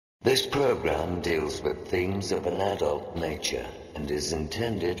This program deals with themes of an adult nature and is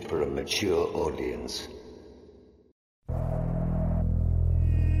intended for a mature audience.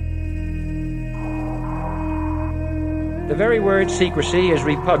 The very word secrecy is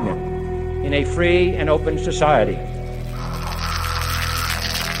repugnant in a free and open society.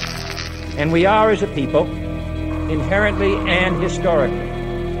 And we are, as a people, inherently and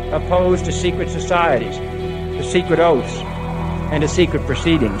historically opposed to secret societies, to secret oaths, and to secret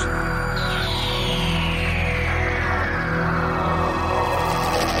proceedings.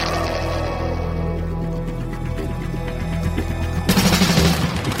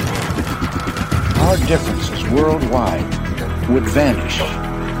 Our differences worldwide would vanish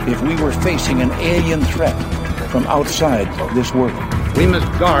if we were facing an alien threat from outside this world. We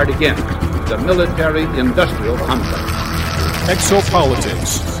must guard against the military-industrial complex.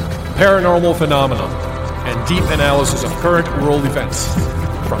 Exopolitics, paranormal phenomena, and deep analysis of current world events.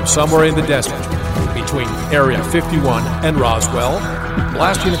 From somewhere in the desert, between Area 51 and Roswell,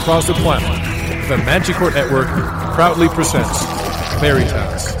 blasting across the planet, the Manticore Network proudly presents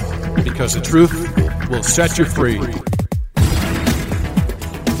Veritas, because the truth will set you free.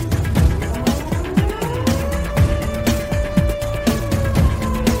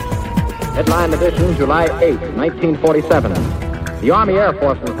 Headline edition, July 8, 1947. The Army Air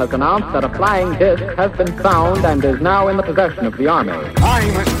Forces has announced that a flying disc has been found and is now in the possession of the Army.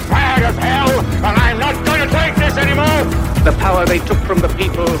 I'm as mad as hell, and I'm not going to take this anymore! The power they took from the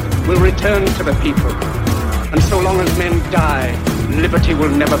people will return to the people. And so long as men die, liberty will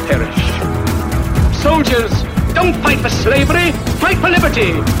never perish. Soldiers, don't fight for slavery, fight for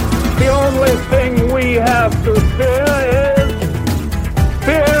liberty! The only thing we have to fear is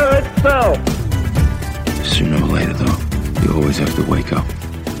fear itself. Sooner or later, though, you always have to wake up.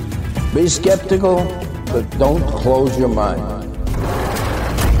 Be skeptical, but don't close your mind.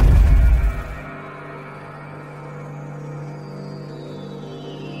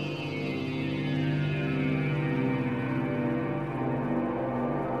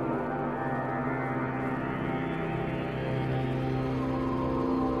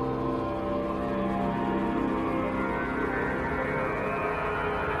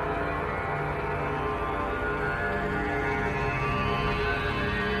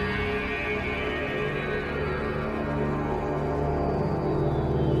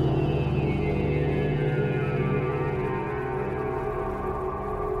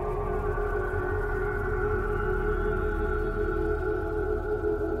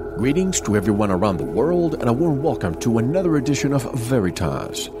 Greetings to everyone around the world, and a warm welcome to another edition of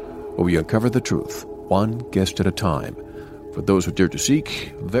Veritas, where we uncover the truth, one guest at a time. For those who dare to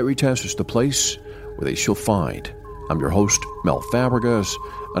seek, Veritas is the place where they shall find. I'm your host, Mel Fabregas,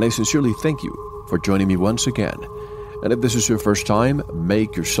 and I sincerely thank you for joining me once again. And if this is your first time,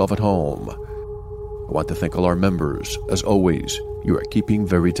 make yourself at home. I want to thank all our members. As always, you are keeping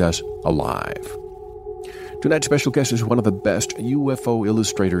Veritas alive. Tonight's special guest is one of the best UFO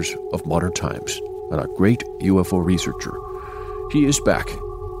illustrators of modern times and a great UFO researcher. He is back.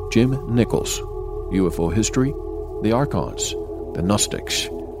 Jim Nichols, UFO history, the Archons, the Gnostics,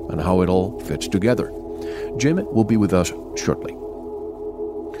 and how it all fits together. Jim will be with us shortly.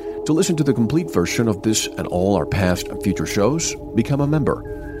 To listen to the complete version of this and all our past and future shows, become a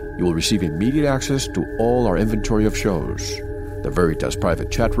member. You will receive immediate access to all our inventory of shows, the Veritas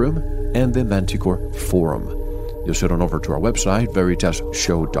private chat room, and the Manticore Forum. You'll head on over to our website,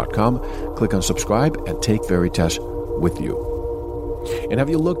 veritasshow.com, click on subscribe, and take Veritas with you. And have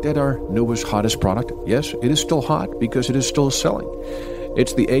you looked at our newest, hottest product? Yes, it is still hot because it is still selling.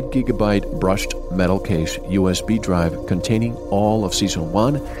 It's the 8GB brushed metal case USB drive containing all of Season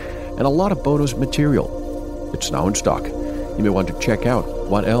 1 and a lot of bonus material. It's now in stock. You may want to check out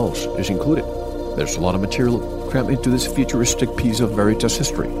what else is included. There's a lot of material crammed into this futuristic piece of Veritas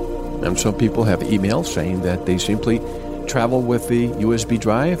history. And some people have emails saying that they simply travel with the USB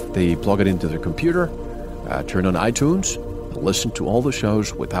drive, they plug it into their computer, turn on iTunes, and listen to all the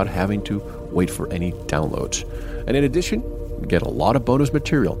shows without having to wait for any downloads. And in addition, you get a lot of bonus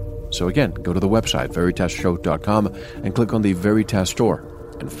material. So again, go to the website, veritasshow.com, and click on the Veritas store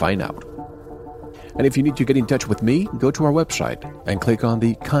and find out. And if you need to get in touch with me, go to our website and click on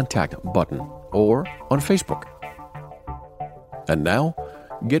the Contact button or on Facebook. And now,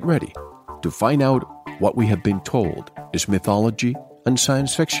 get ready to find out what we have been told is mythology and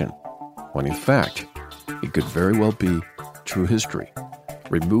science fiction, when in fact, it could very well be true history,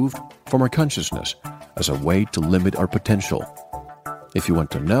 removed from our consciousness as a way to limit our potential. If you want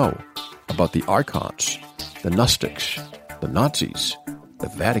to know about the Archons, the Gnostics, the Nazis, the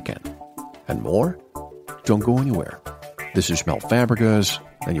Vatican, and more, don't go anywhere. This is Mel Fabregas,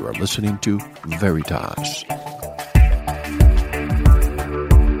 and you are listening to Veritas.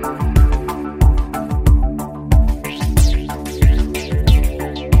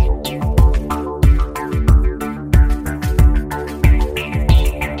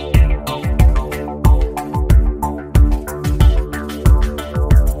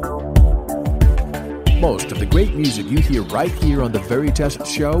 Most of the great music you hear right here on the Veritas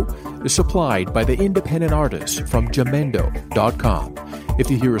Show is supplied by the independent artists from Jamendo.com. If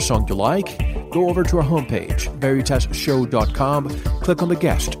you hear a song you like, go over to our homepage, veritasshow.com, click on the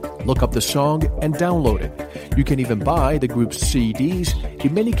guest, look up the song, and download it. You can even buy the group's CDs,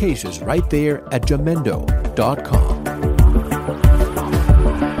 in many cases right there at Jamendo.com.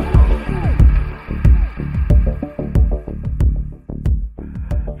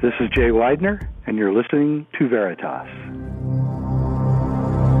 This is Jay Widener, and you're listening to Veritas.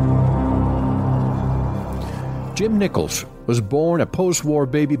 Jim Nichols was born a post-war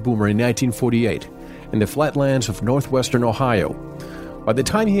baby boomer in 1948 in the flatlands of northwestern Ohio. By the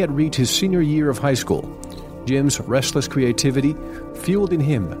time he had reached his senior year of high school, Jim's restless creativity fueled in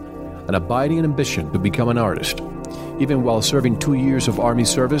him an abiding ambition to become an artist. Even while serving 2 years of Army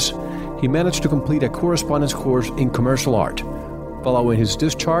service, he managed to complete a correspondence course in commercial art. Following his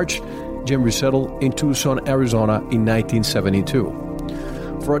discharge, Jim resettled in Tucson, Arizona in 1972.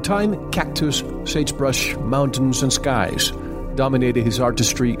 For a time, cactus, sagebrush, mountains, and skies dominated his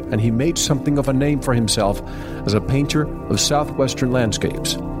artistry, and he made something of a name for himself as a painter of southwestern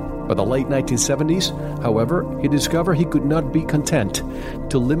landscapes. By the late 1970s, however, he discovered he could not be content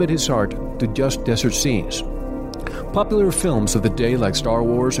to limit his art to just desert scenes. Popular films of the day like Star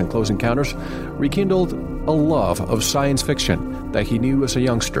Wars and Close Encounters rekindled a love of science fiction that he knew as a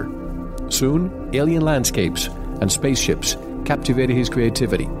youngster. Soon, alien landscapes and spaceships captivated his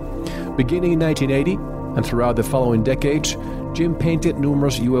creativity. Beginning in 1980 and throughout the following decades, Jim painted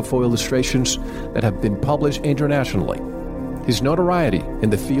numerous UFO illustrations that have been published internationally. His notoriety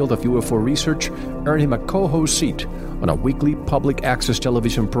in the field of UFO research earned him a co-host seat on a weekly public access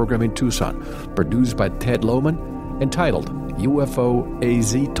television program in Tucson, produced by Ted Lohman, entitled UFO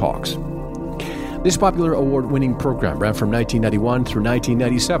AZ Talks. This popular award-winning program ran from 1991 through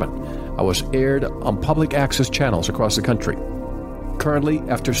 1997 and was aired on public access channels across the country. Currently,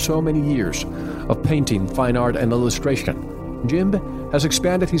 after so many years of painting, fine art, and illustration, Jim has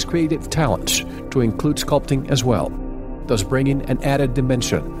expanded his creative talents to include sculpting as well, thus bringing an added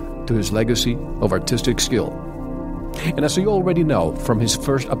dimension to his legacy of artistic skill. And as you already know from his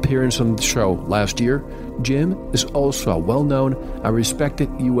first appearance on the show last year, Jim is also a well-known and respected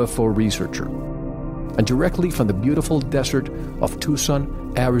UFO researcher. And directly from the beautiful desert of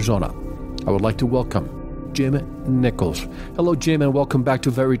Tucson, Arizona, I would like to welcome Jim Nichols. Hello, Jim, and welcome back to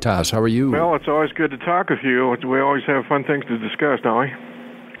Veritas. How are you? Well, it's always good to talk with you. We always have fun things to discuss, don't we?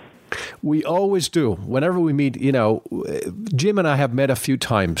 We always do. Whenever we meet, Jim and I have met a few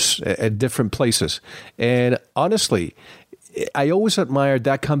times at different places. And honestly, I always admired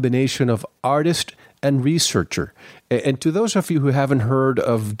that combination of artist and researcher. And to those of you who haven't heard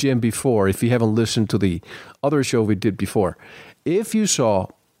of Jim before, if you haven't listened to the other show we did before, if you saw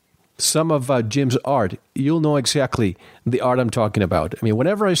some of Jim's art, you'll know exactly the art I'm talking about. I mean,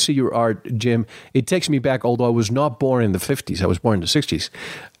 whenever I see your art, Jim, it takes me back, although I was not born in the 50s, I was born in the 60s.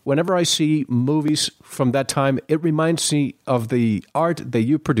 Whenever I see movies from that time, it reminds me of the art that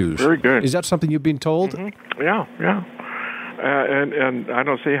you produced. Very good. Is that something you've been told? Mm-hmm. Yeah. And I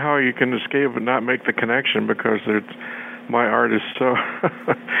don't see how you can escape and not make the connection, because my art is so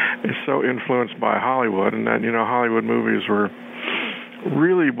is so influenced by Hollywood, and that Hollywood movies were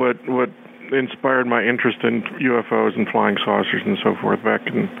really what inspired my interest in UFOs and flying saucers and so forth back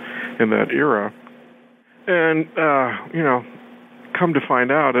in that era. And come to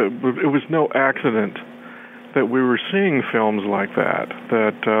find out, it was no accident that we were seeing films like that.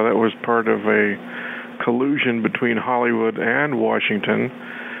 That was part of a collusion between Hollywood and Washington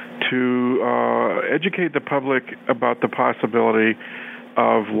to educate the public about the possibility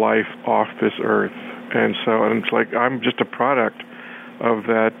of life off this earth. And it's like I'm just a product of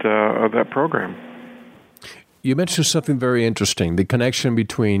that program. You mentioned something very interesting, the connection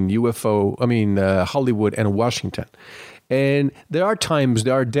between Hollywood and Washington. And there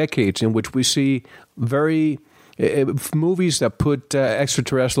are decades in which we see very movies that put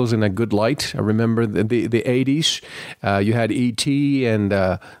extraterrestrials in a good light. I remember the 80s. You had E.T. and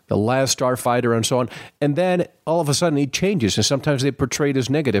The Last Starfighter and so on. And then all of a sudden it changes, and sometimes they portray it as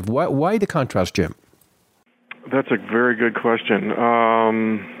negative. Why the contrast, Jim? That's a very good question.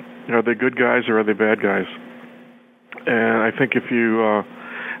 Are they good guys or are they bad guys? And I think if you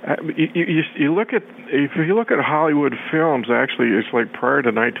You look at, if you look at Hollywood films, actually, it's like prior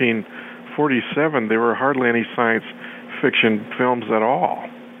to 1947, there were hardly any science fiction films at all.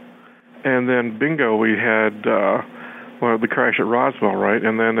 And then, bingo, we had the crash at Roswell, right?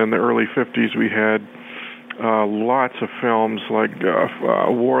 And then in the early 50s, we had lots of films like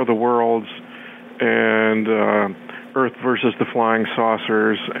War of the Worlds and Earth versus the Flying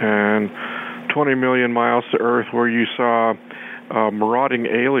Saucers and 20 Million Miles to Earth, where you saw marauding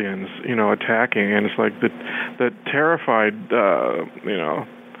aliens, attacking, and it's like that terrified,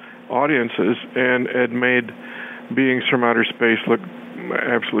 audiences, and it made beings from outer space look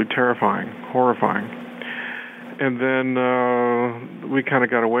absolutely terrifying, horrifying. And then we kind of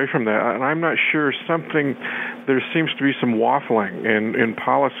got away from that, and I'm not sure there seems to be some waffling in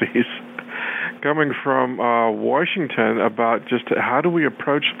policies coming from Washington about just how do we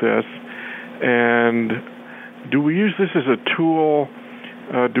approach this, and do we use this as a tool?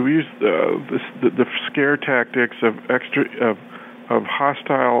 Do we use the scare tactics of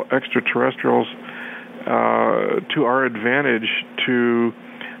hostile extraterrestrials to our advantage to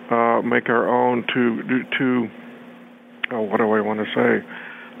make our own what do I want to say?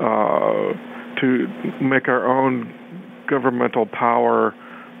 To make our own governmental power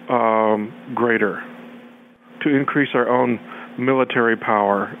greater, to increase our own military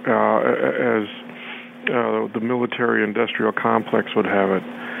power as the military-industrial complex would have it.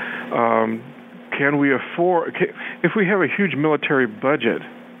 Can we afford, if we have a huge military budget,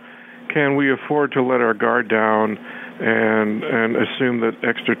 can we afford to let our guard down and assume that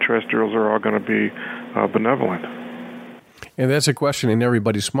extraterrestrials are all going to be benevolent? And that's a question in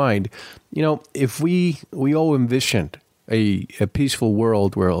everybody's mind. If we all envisioned a peaceful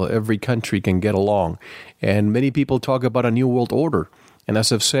world where every country can get along, and many people talk about a new world order. And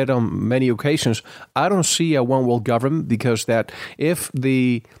as I've said on many occasions, I don't see a one world government, because that if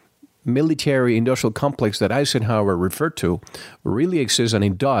the military-industrial complex that Eisenhower referred to really exists, and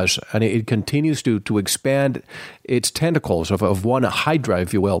it does, and it continues to expand its tentacles of one hydra,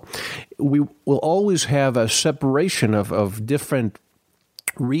 if you will, we will always have a separation of different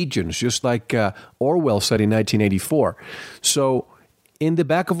regions, just like Orwell said in 1984. So in the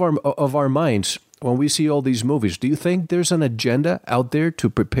back of our minds, when we see all these movies, do you think there's an agenda out there to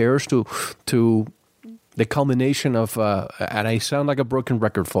prepare us to the culmination of, and I sound like a broken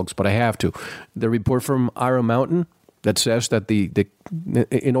record, folks, but I have to, the report from Iron Mountain that says that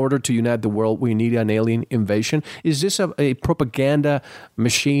in order to unite the world, we need an alien invasion? Is this a propaganda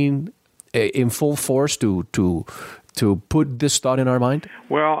machine in full force to put this thought in our mind?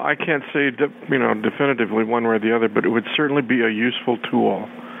 Well, I can't say definitively one way or the other, but it would certainly be a useful tool,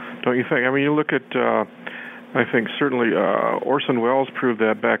 don't you think? I mean, you look at, I think certainly Orson Welles proved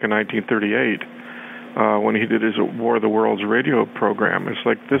that back in 1938 when he did his War of the Worlds radio program. It's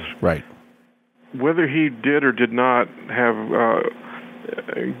like this, right? Whether he did or did not have a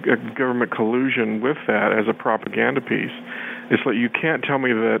government collusion with that as a propaganda piece, it's like you can't tell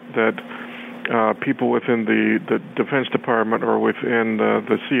me that people within the Defense Department or within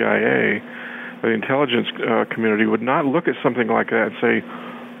the CIA, the intelligence community, would not look at something like that and say,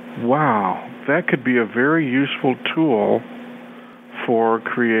 wow, that could be a very useful tool for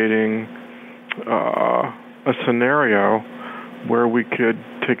creating a scenario where we could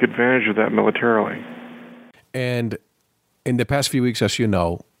take advantage of that militarily. And in the past few weeks, as you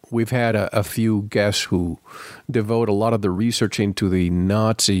know, we've had a few guests who devote a lot of the research into the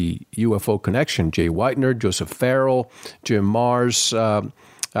Nazi UFO connection. Jay Whitener, Joseph Farrell, Jim Mars, who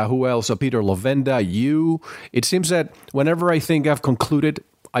else? Peter Lavenda, you. It seems that whenever I think I've concluded,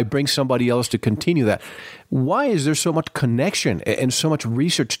 I bring somebody else to continue that. Why is there so much connection and so much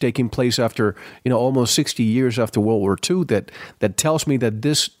research taking place after, almost 60 years after World War II that tells me that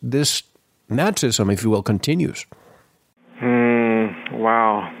this Nazism, if you will, continues?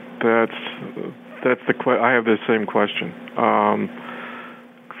 Wow, that's I have the same question.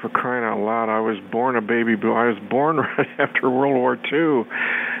 For crying out loud, I was born a baby boom. I was born right after World War II,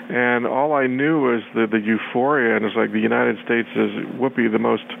 and all I knew was the euphoria, and it's like the United States is, whoopee, the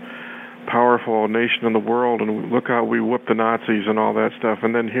most powerful nation in the world, and look how we whooped the Nazis and all that stuff.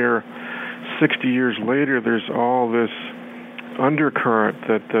 And then here, 60 years later, there's all this undercurrent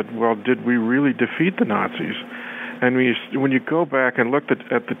that well, did we really defeat the Nazis? And when you go back and look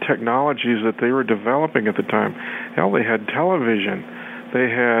at the technologies that they were developing at the time, hell, they had television. They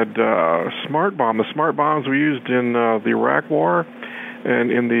had smart bomb. The smart bombs we used in the Iraq War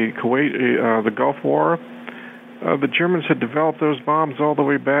and in the Kuwait, the Gulf War. The Germans had developed those bombs all the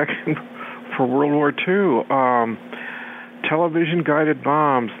way back for World War II. Television-guided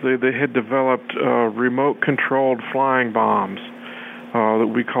bombs. They had developed remote-controlled flying bombs.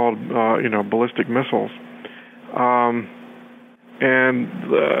 that we called, ballistic missiles. And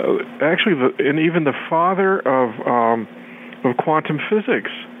even the father of quantum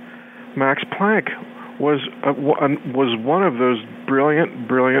physics, Max Planck, was one of those brilliant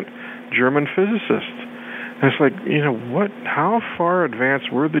German physicists. And it's like, how far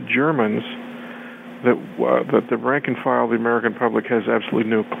advanced were the Germans that the rank and file of the American public has absolutely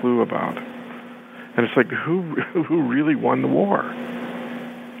no clue about? And it's like, who really won the war?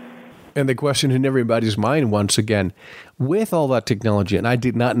 And the question in everybody's mind, once again, with all that technology, and I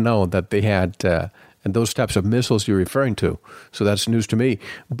did not know that they had and those types of missiles you're referring to, so that's news to me.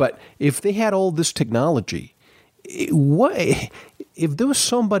 But if they had all this technology, if there was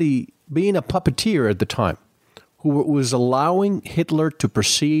somebody being a puppeteer at the time who was allowing Hitler to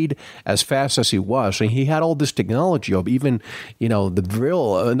proceed as fast as he was, and he had all this technology of even, the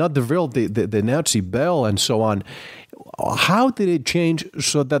Vril, not the Vril, the Nazi bell and so on, how did it change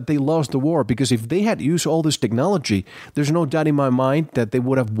so that they lost the war? Because if they had used all this technology, there's no doubt in my mind that they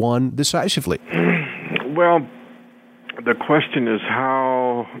would have won decisively. Well, the question is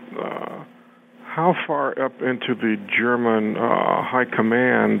how far up into the German high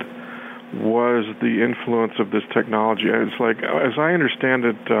command was the influence of this technology. It's like, as I understand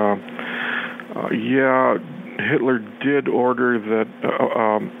it, Hitler did order that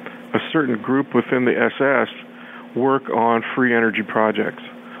a certain group within the SS work on free energy projects,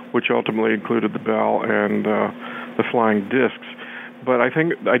 which ultimately included the Bell and the flying discs. But I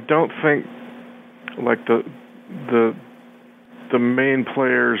don't think like the main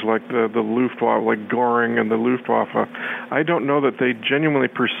players like the Luftwaffe, like Göring and the Luftwaffe, I don't know that they genuinely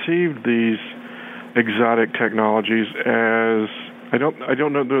perceived these exotic technologies as I don't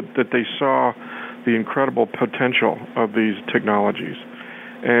know that they saw the incredible potential of these technologies.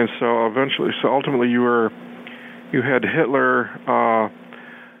 And so ultimately you had Hitler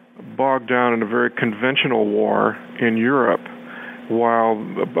bogged down in a very conventional war in Europe, while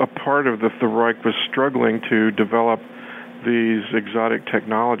a part of the Reich was struggling to develop these exotic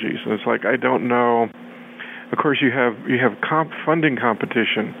technologies. And it's like, I don't know. Of course, you have funding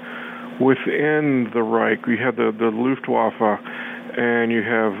competition within the Reich. You have the Luftwaffe, and you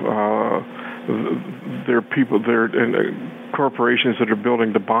have their corporations that are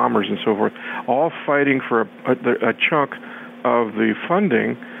building the bombers and so forth, all fighting for a chunk of the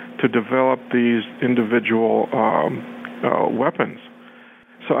funding to develop these individual weapons.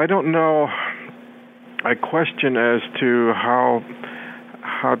 So I don't know. I question as to how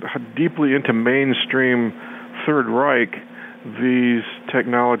deeply into mainstream Third Reich these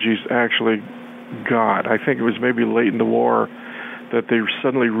technologies actually got. I think it was maybe late in the war that they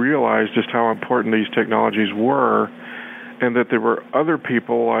suddenly realized just how important these technologies were, and that there were other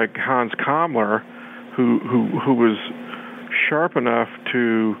people like Hans Kammler who was sharp enough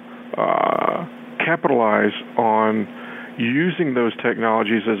to capitalize on using those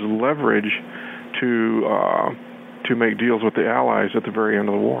technologies as leverage to make deals with the Allies at the very end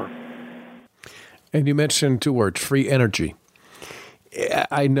of the war. And you mentioned two words, free energy.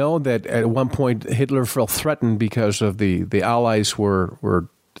 I know that at one point Hitler felt threatened because of the Allies were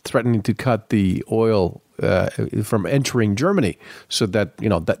threatening to cut the oil from entering Germany, so that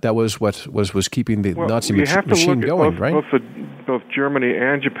that was what was keeping the Nazi machine going, right? Both Germany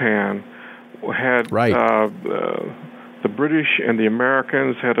and Japan had the British and the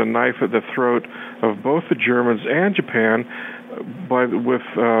Americans had a knife at the throat of both the Germans and Japan by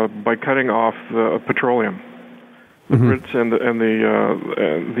cutting off the petroleum. The Brits and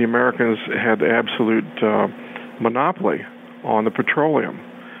the Americans had the absolute monopoly on the petroleum.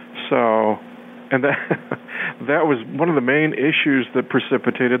 So, and that was one of the main issues that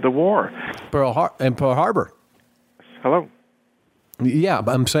precipitated the war. Pearl Harbor. Hello. Yeah,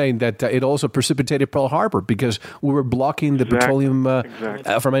 I'm saying that it also precipitated Pearl Harbor because we were blocking the petroleum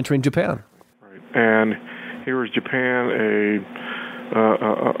from entering Japan. Right. And here was Japan,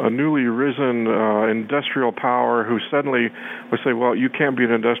 a newly risen industrial power who suddenly would say, well, you can't be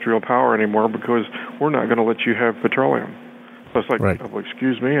an industrial power anymore because we're not going to let you have petroleum. So it's like, oh, well,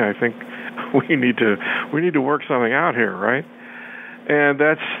 excuse me, I think we need to work something out here, right? And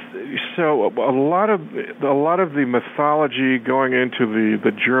that's so a lot of the mythology going into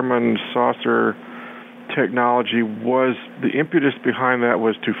the German saucer technology was the impetus behind that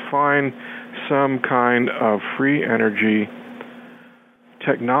was to find some kind of free energy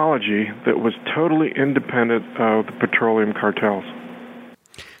technology that was totally independent of the petroleum cartels.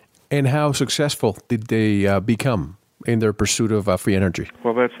 And how successful did they become in their pursuit of free energy?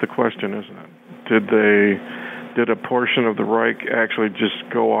 Well, that's the question, isn't it? Did a portion of the Reich actually just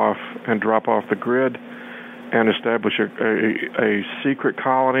go off and drop off the grid? and establish a secret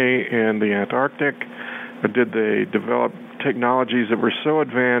colony in the Antarctic? Or did they develop technologies that were so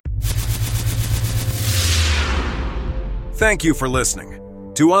advanced? Thank you for listening.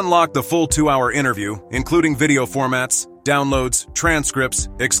 To unlock the full 2-hour interview, including video formats, downloads, transcripts,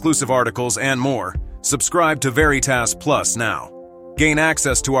 exclusive articles, and more, subscribe to Veritas Plus now. Gain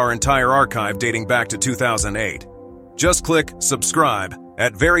access to our entire archive dating back to 2008. Just click subscribe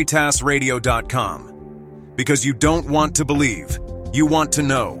at veritasradio.com. Because you don't want to believe, you want to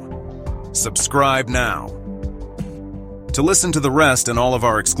know. Subscribe now. To listen to the rest and all of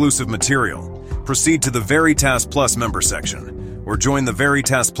our exclusive material, proceed to the Veritas Plus member section, or join the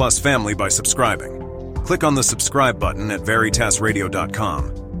Veritas Plus family by subscribing. Click on the subscribe button at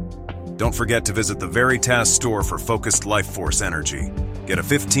veritasradio.com. Don't forget to visit the Veritas store for focused life force energy. Get a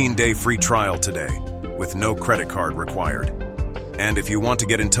 15-day free trial today, with no credit card required. And if you want to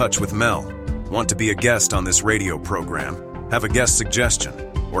get in touch with Mel, want to be a guest on this radio program, have a guest suggestion,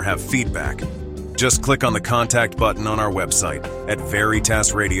 or have feedback, just click on the contact button on our website at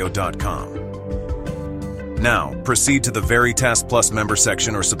veritasradio.com. Now, proceed to the Veritas Plus member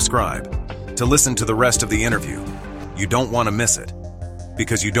section or subscribe to listen to the rest of the interview. You don't want to miss it.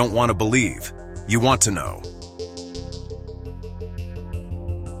 Because you don't want to believe, you want to know.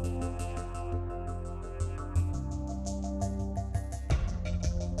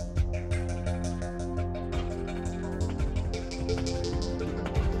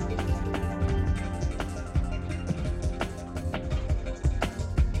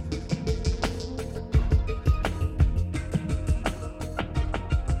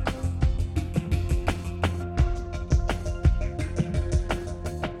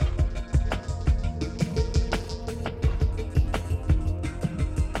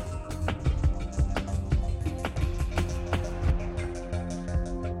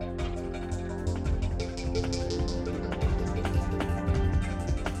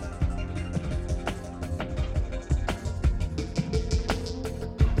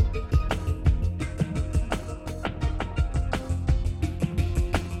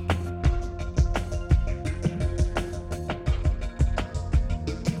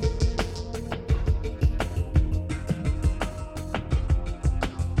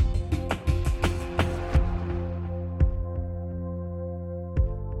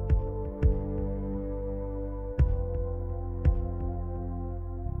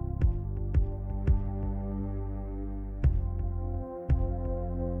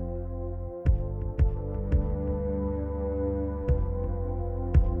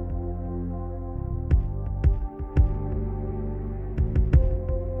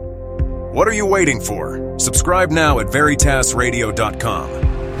 What are you waiting for? Subscribe now at veritasradio.com.